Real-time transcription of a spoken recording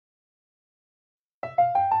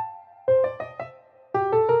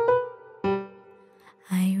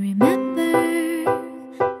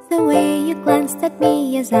glanced at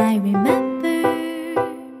me as I remember.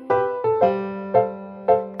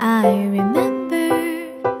 I remember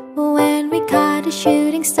when we caught a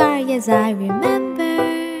shooting star. Yes, I remember.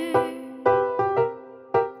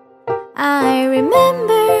 I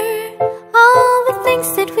remember all the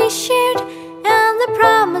things that we shared and the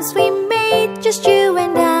promise we made, just you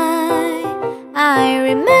and I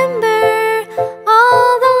remember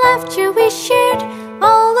all the laughter we shared,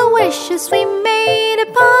 all the wishes we made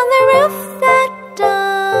upon the roof that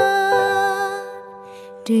dawn.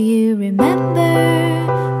 Do you remember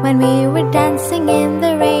when we were dancing in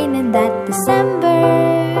the rain in that December?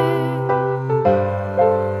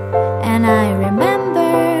 And I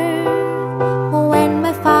remember when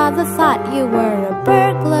my father thought you were a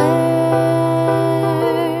burglar.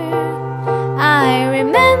 I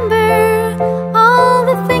remember all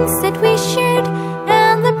the things that we shared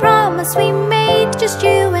and the promise we made, just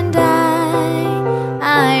you and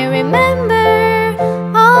I remember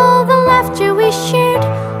all the laughter we shared,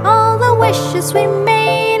 all the wishes we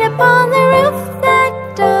made upon the roof that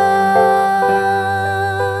dawn.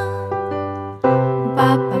 Ba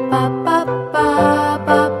ba ba ba ba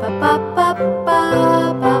ba ba ba ba ba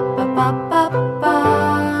ba ba ba ba ba.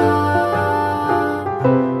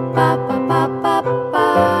 Ba ba ba ba ba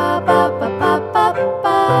ba ba ba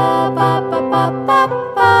ba ba ba ba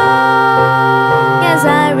ba. Yes, I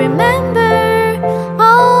remember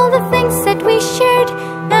all the things that we shared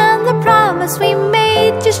and the promise we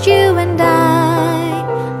made, just you and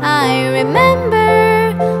I remember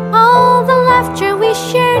all the laughter we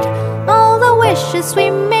shared, all the wishes we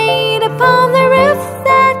made upon the roof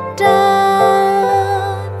that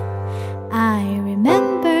dawn. I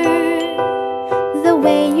remember the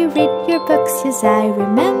way you read your books. Yes, I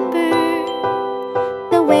remember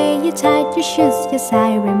the way you tied your shoes. Yes,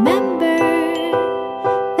 I remember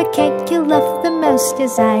the cake you loved the most.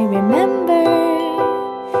 Yes, I remember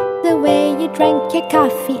the way you drank your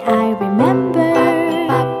coffee. I remember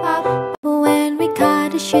when we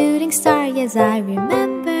caught a shooting star. Yes, I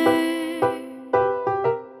remember.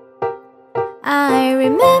 I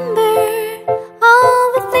remember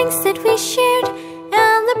all the things that we shared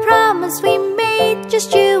and the promise we made,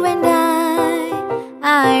 just you and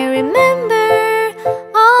I remember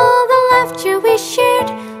all the laughter we shared,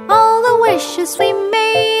 all the wishes we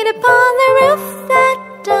made upon the roof that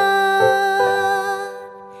dawn.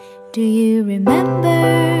 Do you remember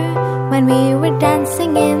when we were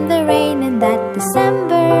dancing in the rain in that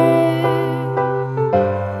December?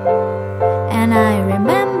 And I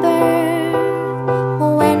remember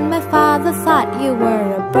when my father thought you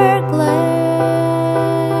were a burglar.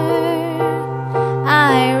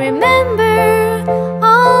 I remember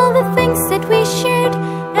all the things that we shared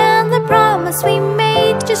and the promise we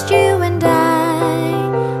made, just you and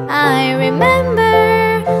I remember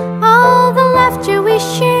all the laughter we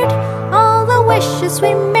shared, all the wishes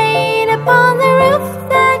we made upon the roof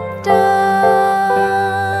that dawn.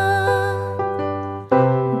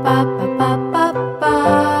 Ba ba ba ba ba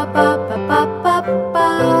ba ba ba ba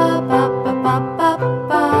ba ba ba ba ba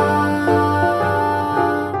ba.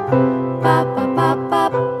 Ba ba ba ba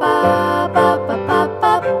ba ba ba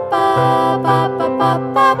ba ba ba ba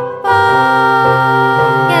ba ba.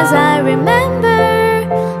 Yes, I remember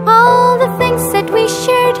all the things that we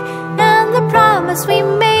shared and the promise we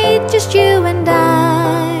made, just you and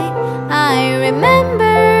I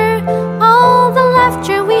remember all the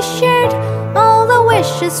laughter we shared, all the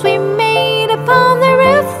wishes we made upon the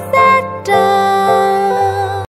roof